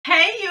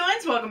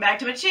friends, welcome back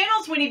to my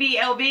channel. Swinny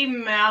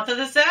BLB, Mouth of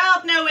the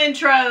South. No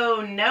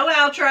intro, no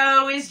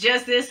outro, it's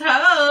just this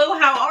hoe.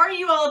 How are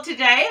you all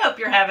today? Hope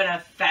you're having a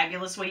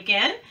fabulous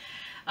weekend.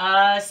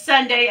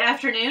 Sunday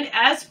afternoon,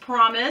 as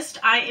promised,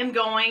 I am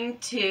going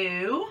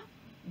to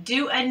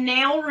do a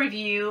nail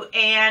review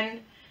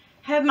and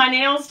have my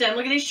nails done.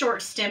 Look at these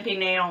short, stumpy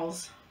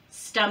nails.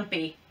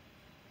 Stumpy.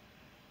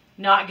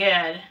 Not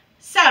good.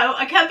 So,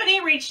 a company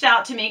reached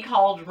out to me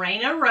called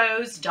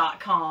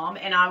rainarose.com,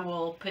 and I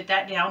will put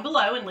that down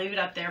below and leave it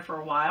up there for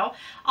a while.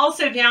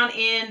 Also, down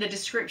in the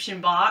description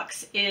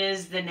box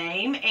is the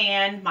name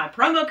and my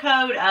promo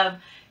code of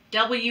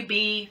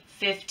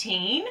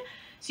WB15,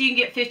 so you can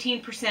get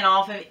 15%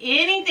 off of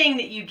anything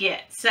that you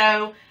get.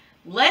 So,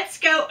 let's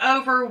go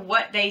over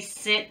what they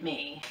sent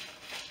me.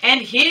 And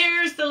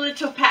here's the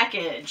little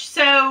package.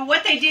 So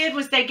what they did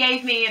was they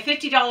gave me a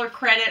 $50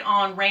 credit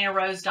on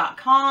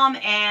rainarose.com,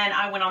 and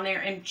I went on there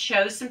and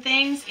chose some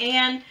things,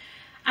 and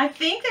I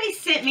think they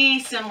sent me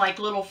some like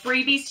little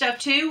freebie stuff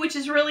too, which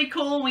is really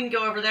cool. We can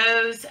go over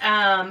those.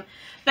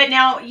 But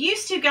now,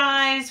 used to,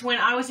 guys, when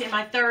I was in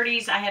my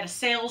 30s, I had a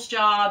sales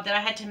job that I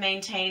had to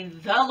maintain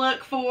the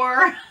look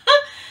for.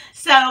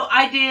 So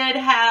I did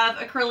have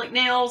acrylic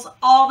nails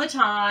all the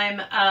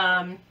time.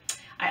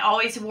 I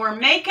always wore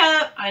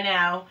makeup, I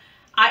know.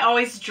 I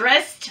always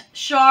dressed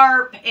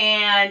sharp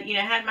and, you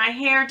know, had my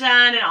hair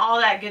done and all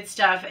that good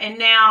stuff. And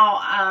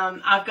now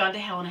I've gone to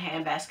hell in a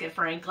handbasket,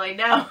 frankly.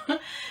 No,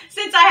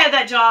 since I had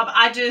that job,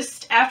 I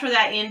just, after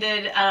that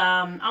ended,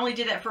 I only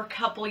did that for a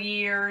couple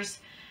years.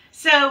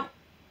 So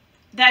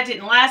that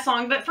didn't last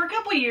long, but for a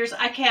couple of years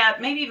I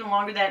kept, maybe even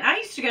longer than that. I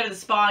used to go to the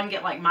spa and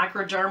get like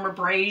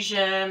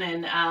microdermabrasion,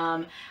 and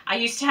I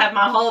used to have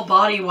my whole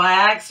body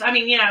waxed. I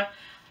mean, you know,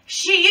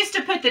 she used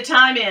to put the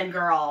time in,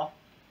 girl,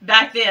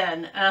 back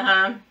then.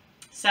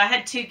 So I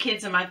had 2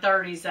 kids in my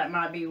 30s. That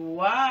might be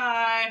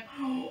why.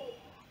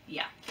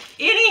 Yeah.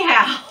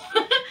 Anyhow,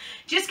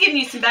 just giving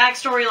you some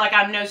backstory. Like,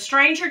 I'm no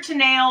stranger to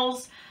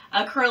nails,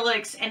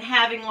 acrylics, and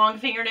having long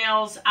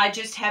fingernails. I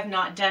just have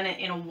not done it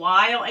in a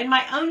while. And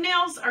my own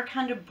nails are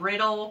kind of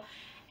brittle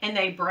and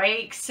they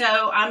break.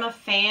 So I'm a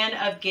fan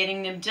of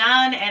getting them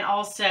done, and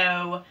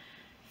also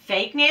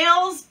fake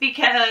nails,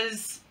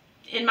 because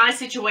in my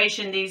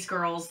situation, these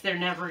girls, they're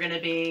never going to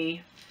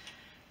be,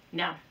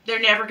 no, they're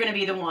never going to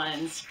be the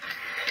ones.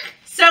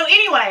 So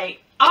anyway,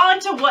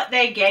 on to what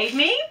they gave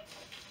me.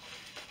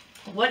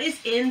 What is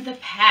in the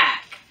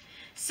pack?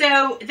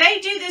 So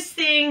they do this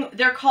thing,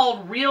 they're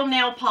called real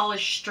nail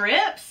polish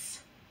strips.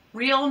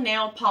 Real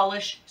nail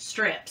polish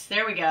strips.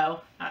 There we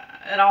go.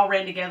 It all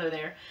ran together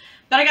there.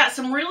 But I got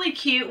some really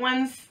cute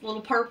ones,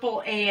 little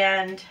purple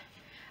and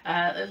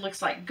it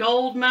looks like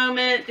gold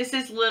moment. This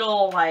is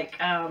little like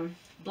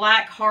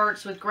black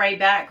hearts with gray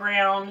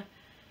background.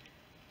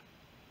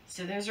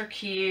 So those are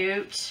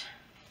cute.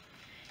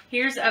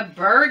 Here's a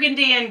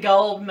burgundy and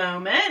gold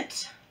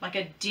moment. Like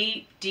a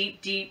deep,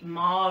 deep, deep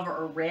mauve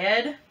or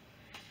red.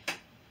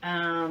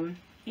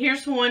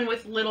 Here's one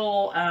with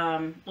little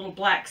little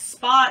black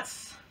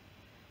spots.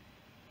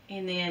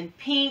 And then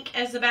pink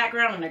as the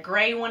background and a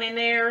gray one in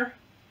there.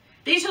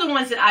 These are the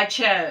ones that I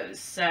chose.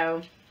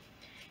 So,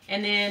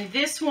 and then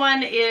this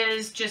one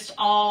is just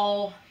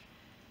all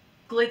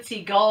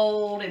glitzy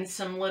gold and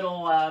some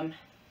little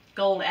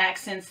gold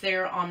accents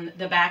there on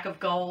the back of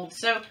gold.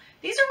 So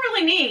these are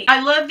really neat.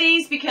 I love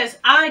these because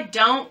I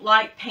don't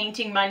like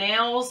painting my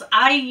nails.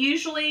 I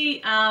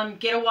usually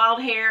get a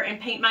wild hair and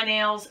paint my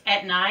nails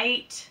at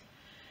night.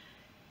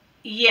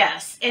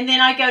 Yes, and then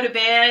I go to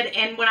bed,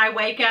 and when I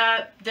wake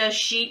up, the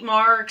sheet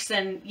marks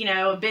and, you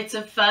know, bits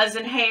of fuzz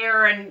and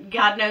hair and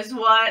God knows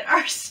what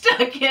are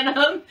stuck in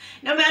them.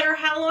 No matter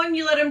how long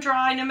you let them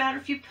dry, no matter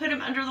if you put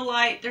them under the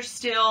light, they're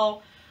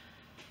still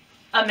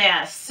a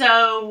mess.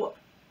 So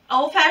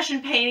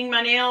old-fashioned painting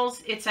my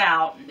nails, it's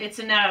out. It's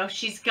a no.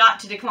 She's got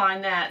to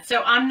decline that.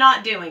 So I'm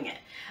not doing it.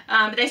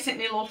 But they sent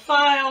me a little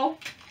file.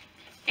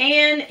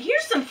 And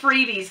here's some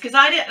freebies, because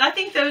I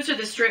think those are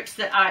the strips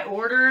that I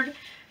ordered.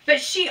 But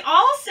she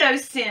also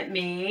sent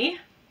me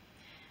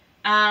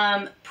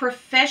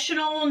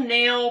professional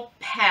nail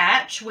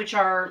patch, which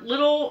are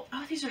little,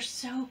 oh, these are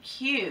so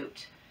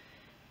cute.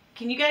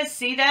 Can you guys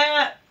see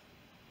that?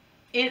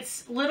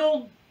 It's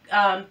little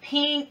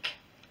pink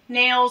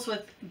nails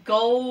with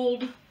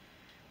gold.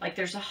 Like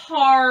there's a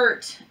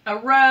heart, a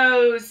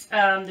rose,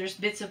 there's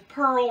bits of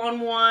pearl on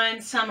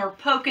one. Some are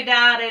polka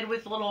dotted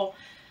with little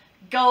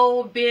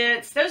gold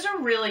bits. Those are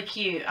really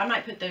cute. I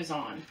might put those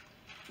on.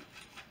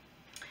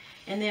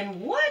 And then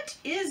what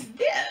is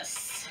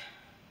this?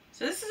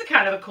 So this is a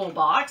kind of a cool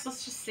box.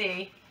 Let's just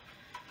see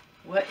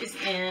what is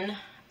in.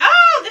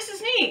 Oh, this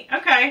is neat.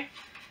 Okay.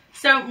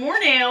 So more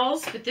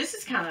nails, but this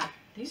is kind of,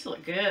 these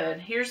look good.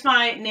 Here's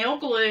my nail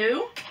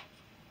glue.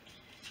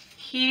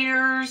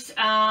 Here's,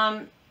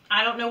 I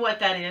don't know what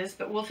that is,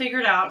 but we'll figure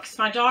it out, because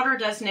my daughter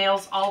does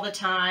nails all the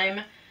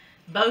time.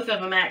 Both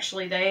of them,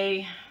 actually.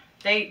 They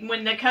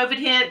when the COVID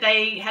hit,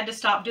 they had to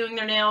stop doing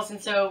their nails,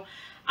 and so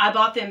I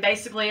bought them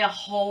basically a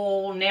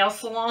whole nail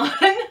salon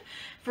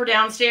for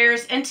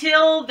downstairs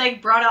until they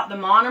brought out the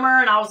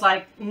monomer, and I was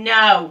like,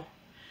 no,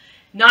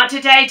 Not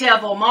today,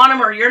 devil.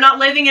 Monomer, you're not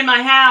living in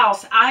my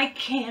house. I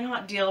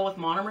cannot deal with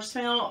monomer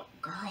smell.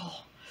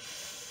 Girl.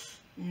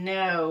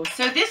 No.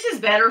 So this is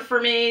better for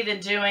me than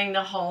doing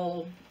the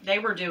whole... They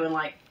were doing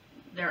like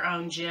their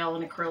own gel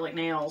and acrylic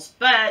nails.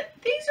 But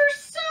these are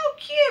so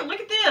cute.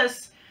 Look at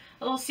this.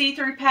 A little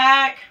see-through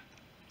pack.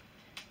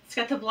 It's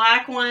got the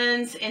black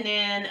ones. And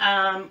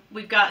then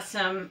we've got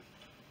some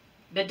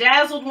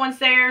bedazzled ones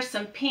there.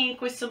 Some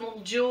pink with some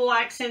little jewel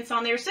accents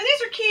on there. So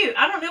these are cute.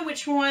 I don't know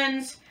which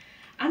ones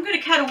I'm going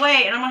to cut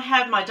away. And I'm going to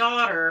have my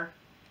daughter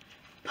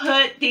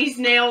put these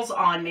nails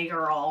on me,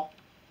 girl.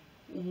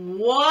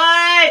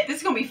 What? This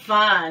is going to be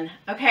fun.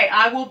 Okay,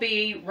 I will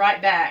be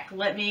right back.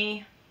 Let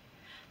me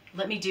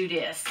do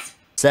this.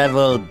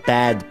 Several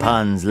bad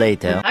puns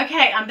later.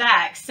 Okay, I'm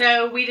back.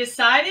 So we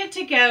decided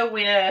to go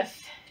with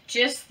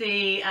just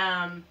the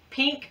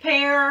pink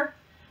pair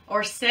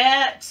or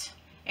set.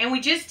 And I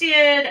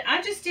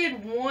just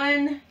did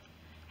one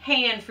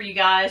hand for you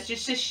guys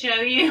just to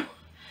show you.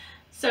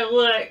 So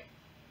look,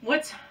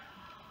 what's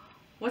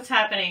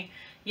happening?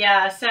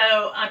 Yeah, so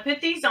I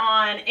put these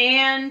on,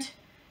 and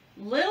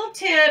little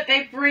tip,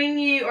 they bring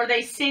you, or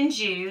they send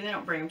you, they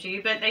don't bring them to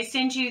you, but they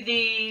send you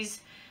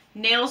these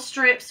nail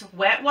strips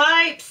wet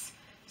wipes.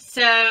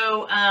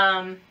 So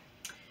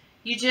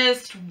you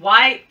just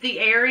wipe the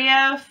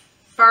area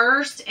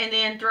first and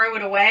then throw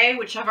it away,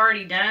 which I've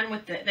already done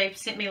with they've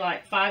sent me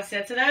like 5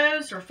 sets of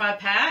those, or 5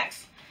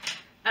 packs.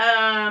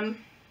 And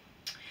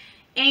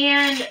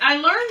I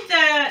learned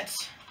that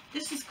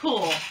this is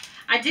cool.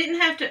 I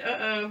didn't have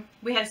to,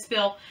 we had a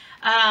spill.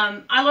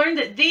 I learned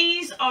that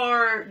these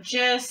are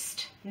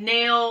just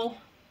nail,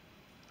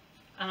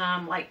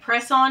 like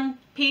press-on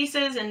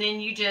pieces, and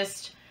then you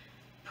just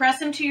press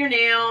them to your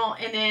nail,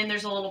 and then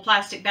there's a little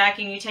plastic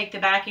backing. You take the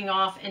backing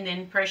off and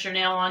then press your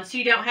nail on, so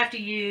you don't have to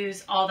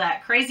use all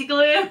that crazy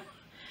glue,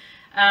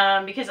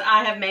 because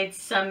I have made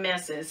some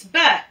messes.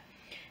 But,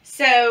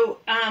 so,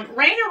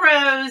 Raina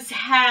Rose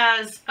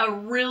has a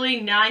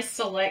really nice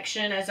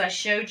selection, as I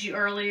showed you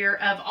earlier,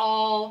 of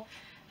all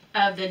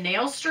of the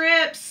nail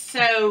strips,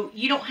 so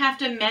you don't have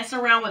to mess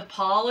around with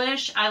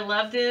polish. I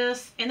love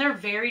this, and they're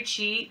very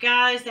cheap,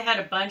 guys. They had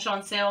a bunch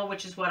on sale,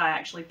 which is what I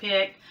actually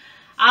picked.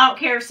 I don't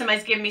care if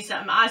somebody's giving me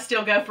something. I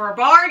still go for a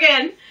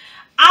bargain.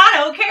 I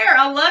don't care.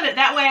 I love it.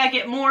 That way I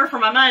get more for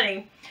my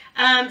money.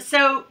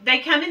 So they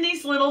come in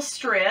these little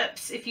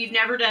strips, if you've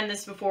never done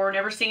this before,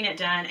 never seen it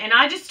done. And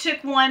I just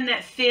took one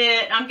that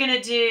fit. I'm going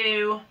to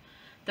do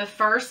the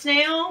first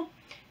nail.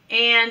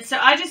 And so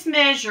I just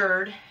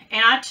measured,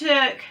 and I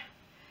took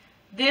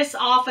this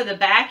off of the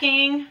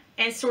backing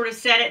and sort of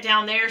set it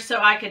down there so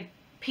I could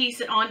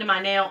piece it onto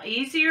my nail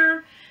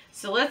easier.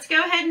 So let's go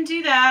ahead and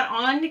do that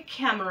on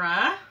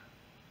camera.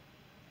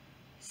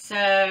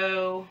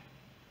 So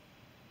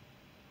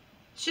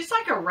it's just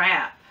like a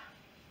wrap.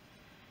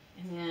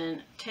 And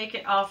then take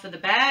it off of the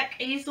back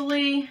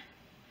easily.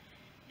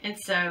 And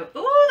so,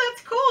 ooh,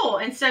 that's cool.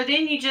 And so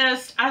then you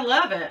just, I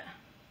love it.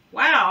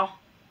 Wow.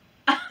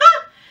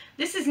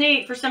 This is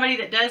neat for somebody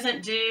that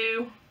doesn't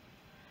do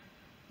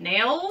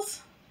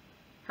nails,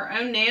 her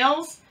own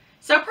nails.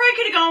 So I probably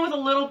could have gone with a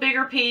little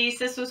bigger piece.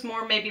 This was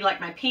more maybe like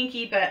my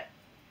pinky, but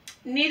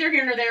neither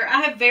here nor there.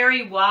 I have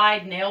very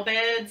wide nail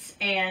beds,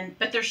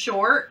 but they're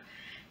short,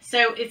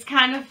 so it's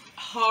kind of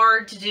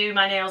hard to do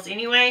my nails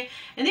anyway.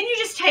 And then you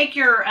just take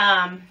your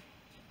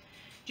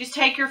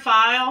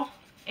file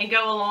and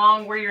go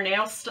along where your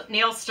nail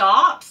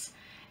stops,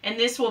 and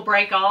this will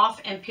break off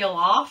and peel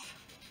off.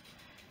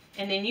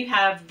 And then you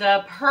have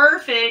the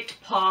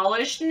perfect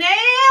polished nail,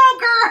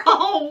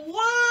 girl.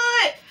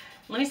 What?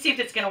 Let me see if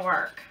it's going to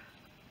work.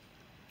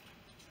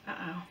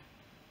 Uh-oh.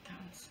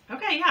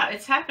 Okay, yeah,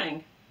 it's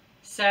happening.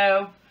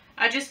 So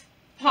I just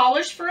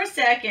polished for a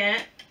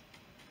second.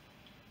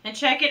 And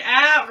check it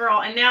out,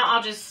 girl. And now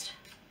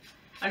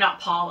I'm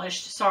not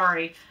polished,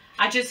 sorry.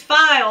 I just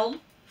filed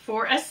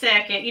for a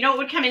second. You know what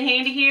would come in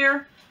handy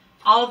here?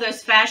 All of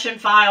those fashion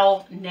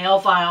file nail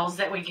files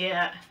that we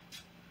get.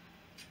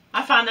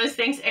 I find those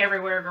things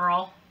everywhere,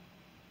 girl.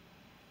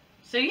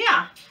 So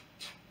yeah,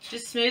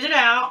 just smooth it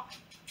out.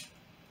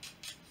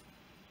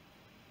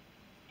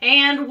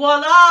 And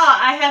voila,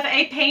 I have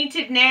a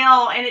painted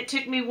nail, and it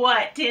took me,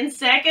 what, 10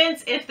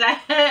 seconds, if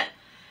that?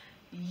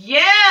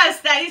 Yes,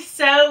 that is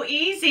so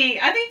easy.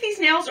 I think these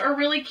nails are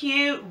really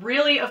cute,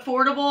 really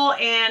affordable,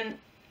 and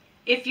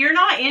if you're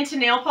not into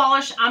nail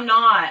polish, I'm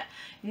not.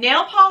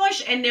 Nail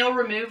polish and nail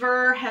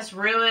remover has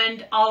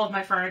ruined all of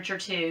my furniture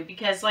too,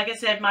 because like I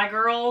said, my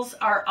girls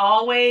are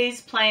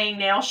always playing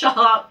nail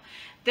shop.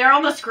 They're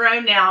almost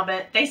grown now,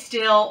 but they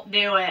still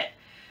do it.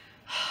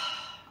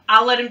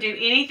 I'll let them do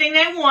anything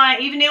they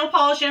want, even nail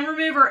polish and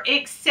remover,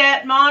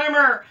 except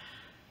monomer.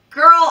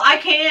 Girl, I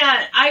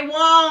can't. I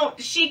won't.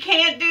 She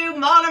can't do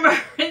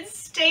monomer. It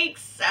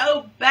stinks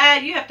so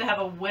bad. You have to have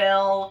a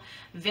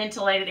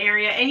well-ventilated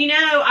area. And you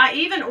know, I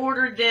even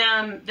ordered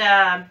them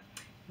the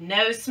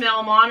no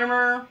smell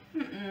monomer.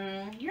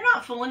 You're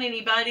not fooling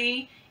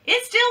anybody.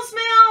 It still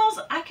smells.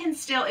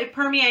 It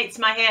permeates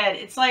my head.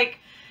 It's like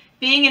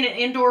being in an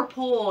indoor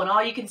pool and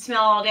all you can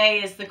smell all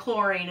day is the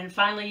chlorine, and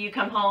finally you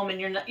come home and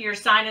your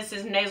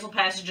sinuses and nasal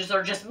passages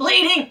are just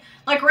bleeding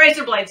like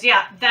razor blades.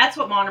 Yeah, that's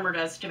what monomer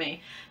does to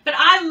me. But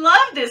I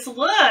love this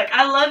look.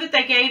 I love that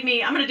they gave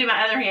me, I'm going to do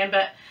my other hand,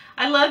 but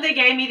I love they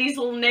gave me these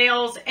little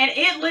nails, and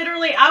it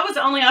literally, I was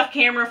only off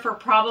camera for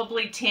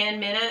probably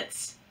 10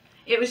 minutes.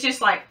 It was just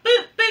like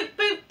boop, boop,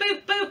 boop,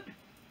 boop, boop.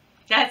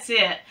 That's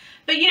it.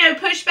 But, you know,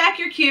 push back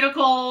your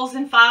cuticles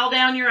and file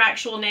down your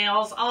actual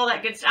nails, all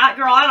that good stuff.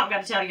 Girl, I don't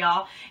got to tell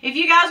y'all. If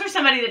you guys are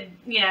somebody that,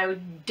 you know,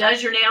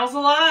 does your nails a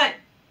lot,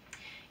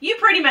 you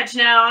pretty much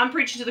know. I'm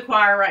preaching to the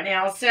choir right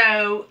now.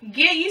 So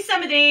get you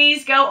some of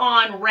these. Go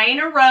on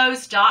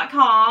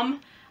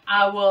rainarose.com.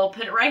 I will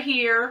put it right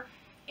here.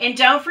 And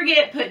don't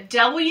forget, put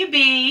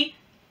WB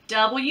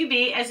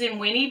as in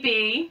Winnie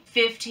B,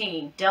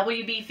 15.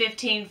 WB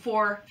 15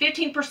 for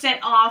 15%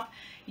 off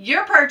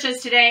your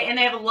purchase today, and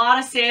they have a lot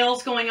of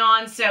sales going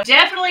on, so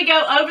definitely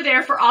go over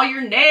there for all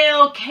your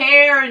nail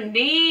care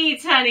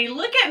needs, honey.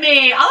 Look at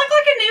me. I look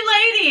like a new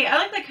lady.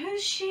 I look like,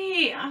 who's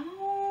she?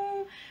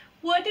 Oh,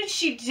 what did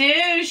she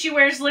do? She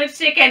wears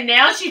lipstick and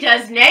now she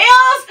does nails?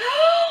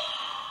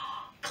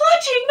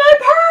 Clutching my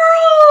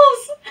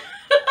pearls.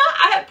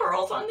 I have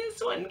pearls on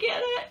this one.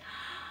 Get it?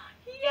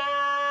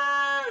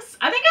 Yes.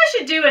 I think I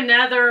should do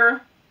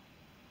another.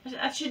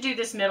 I should do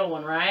this middle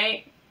one,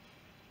 right?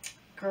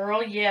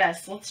 Girl,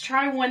 yes. Let's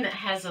try one that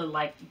has a,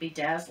 like,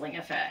 bedazzling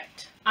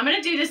effect. I'm going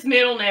to do this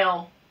middle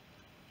nail.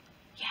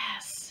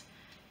 Yes.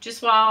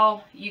 Just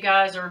while you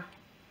guys are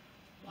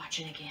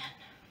watching again.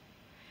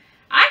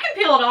 I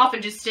can peel it off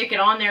and just stick it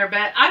on there,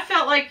 but I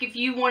felt like if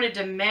you wanted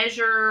to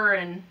measure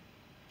and,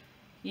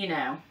 you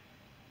know,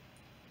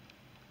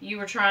 you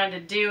were trying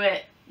to do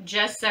it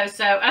just so.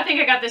 I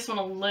think I got this one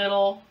a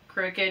little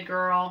crooked,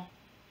 girl.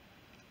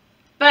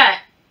 But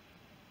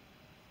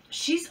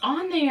she's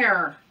on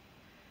there.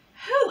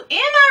 Who am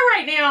I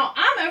right now?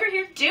 I'm over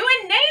here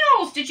doing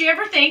nails. Did you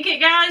ever think it,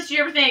 guys? Did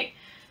you ever think,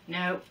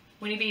 no,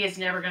 Winnie B is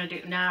never going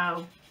to do,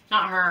 no,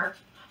 not her.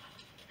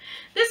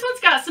 This one's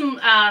got some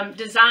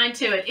design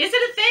to it. Is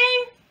it a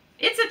thing?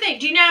 It's a thing.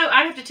 Do you know,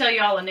 I have to tell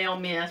you all a nail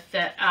myth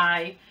that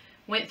I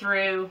went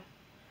through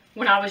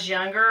when I was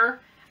younger.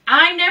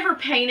 I never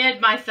painted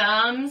my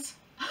thumbs.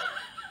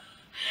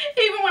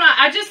 Even when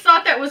I just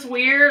thought that was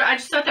weird. I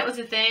just thought that was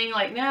a thing.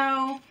 Like,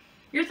 no.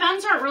 Your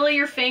thumbs aren't really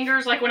your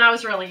fingers. Like when I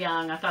was really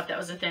young, I thought that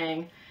was a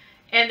thing.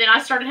 And then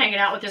I started hanging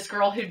out with this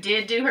girl who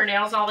did do her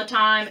nails all the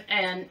time.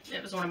 And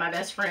it was one of my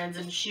best friends.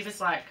 And she was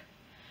like,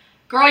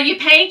 girl, you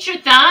paint your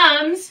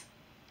thumbs,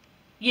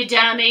 you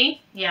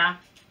dummy. Yeah.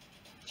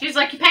 She was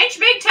like, you paint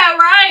your big toe,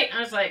 right? I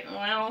was like,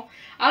 well,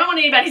 I don't want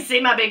anybody to see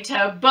my big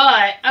toe.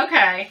 But,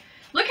 okay.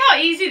 Look how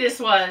easy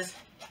this was.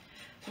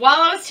 While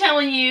I was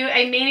telling you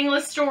a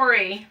meaningless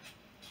story,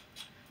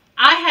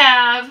 I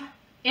have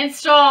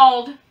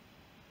installed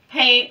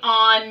paint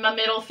on my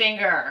middle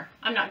finger.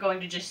 I'm not going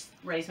to just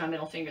raise my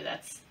middle finger.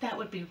 That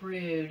would be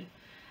rude.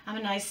 I'm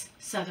a nice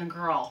Southern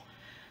girl.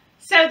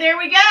 So there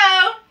we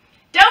go.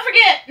 Don't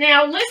forget,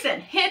 now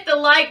listen, hit the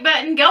like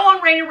button. Go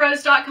on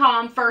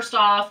rainarose.com first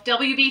off.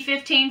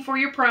 WB15 for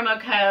your promo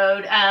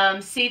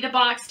code. See the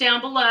box down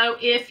below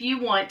if you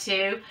want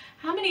to.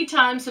 How many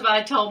times have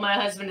I told my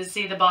husband to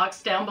see the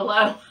box down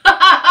below? If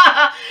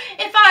I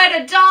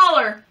had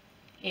 $1.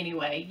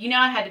 Anyway, you know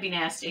I had to be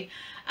nasty.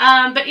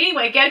 But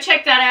anyway, go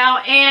check that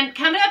out. And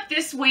coming up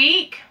this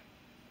week,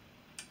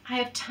 I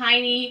have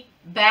tiny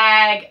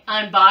bag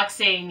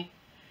unboxing.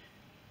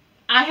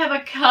 I have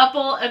a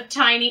couple of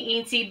tiny,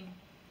 eensy,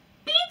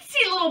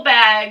 beatsy little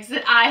bags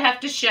that I have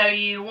to show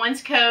you.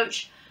 One's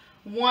Coach.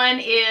 One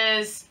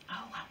is,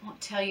 oh, I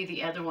won't tell you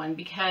the other one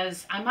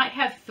because I might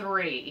have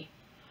 3.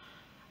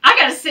 I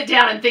gotta sit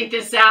down and think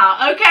this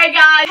out. Okay,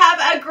 guys,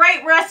 have a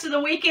great rest of the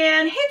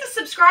weekend. Hit the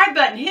subscribe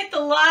button, hit the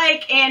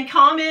like, and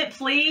comment.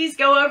 Please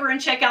go over and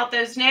check out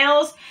those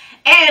nails.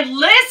 And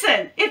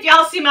listen, if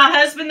y'all see my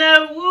husband,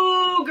 though,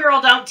 woo,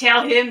 girl, don't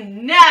tell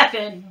him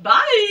nothing.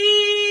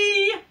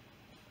 Bye.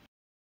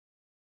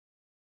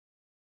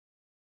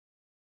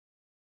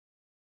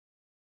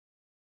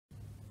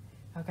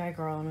 Okay,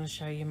 girl, I'm gonna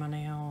show you my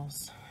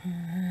nails.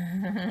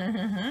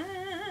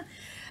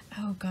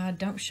 Oh, God,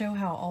 don't show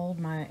how old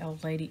my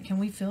old lady... Can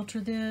we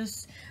filter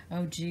this?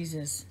 Oh,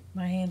 Jesus.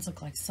 My hands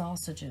look like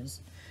sausages.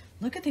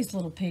 Look at these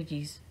little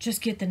piggies.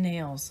 Just get the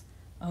nails.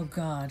 Oh,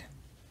 God.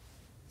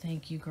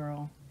 Thank you,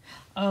 girl.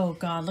 Oh,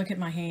 God, look at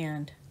my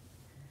hand.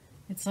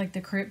 It's like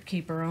the Crypt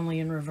Keeper, only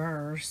in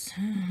reverse.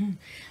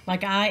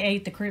 Like I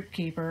ate the Crypt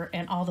Keeper,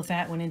 and all the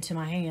fat went into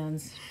my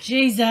hands.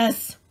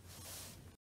 Jesus!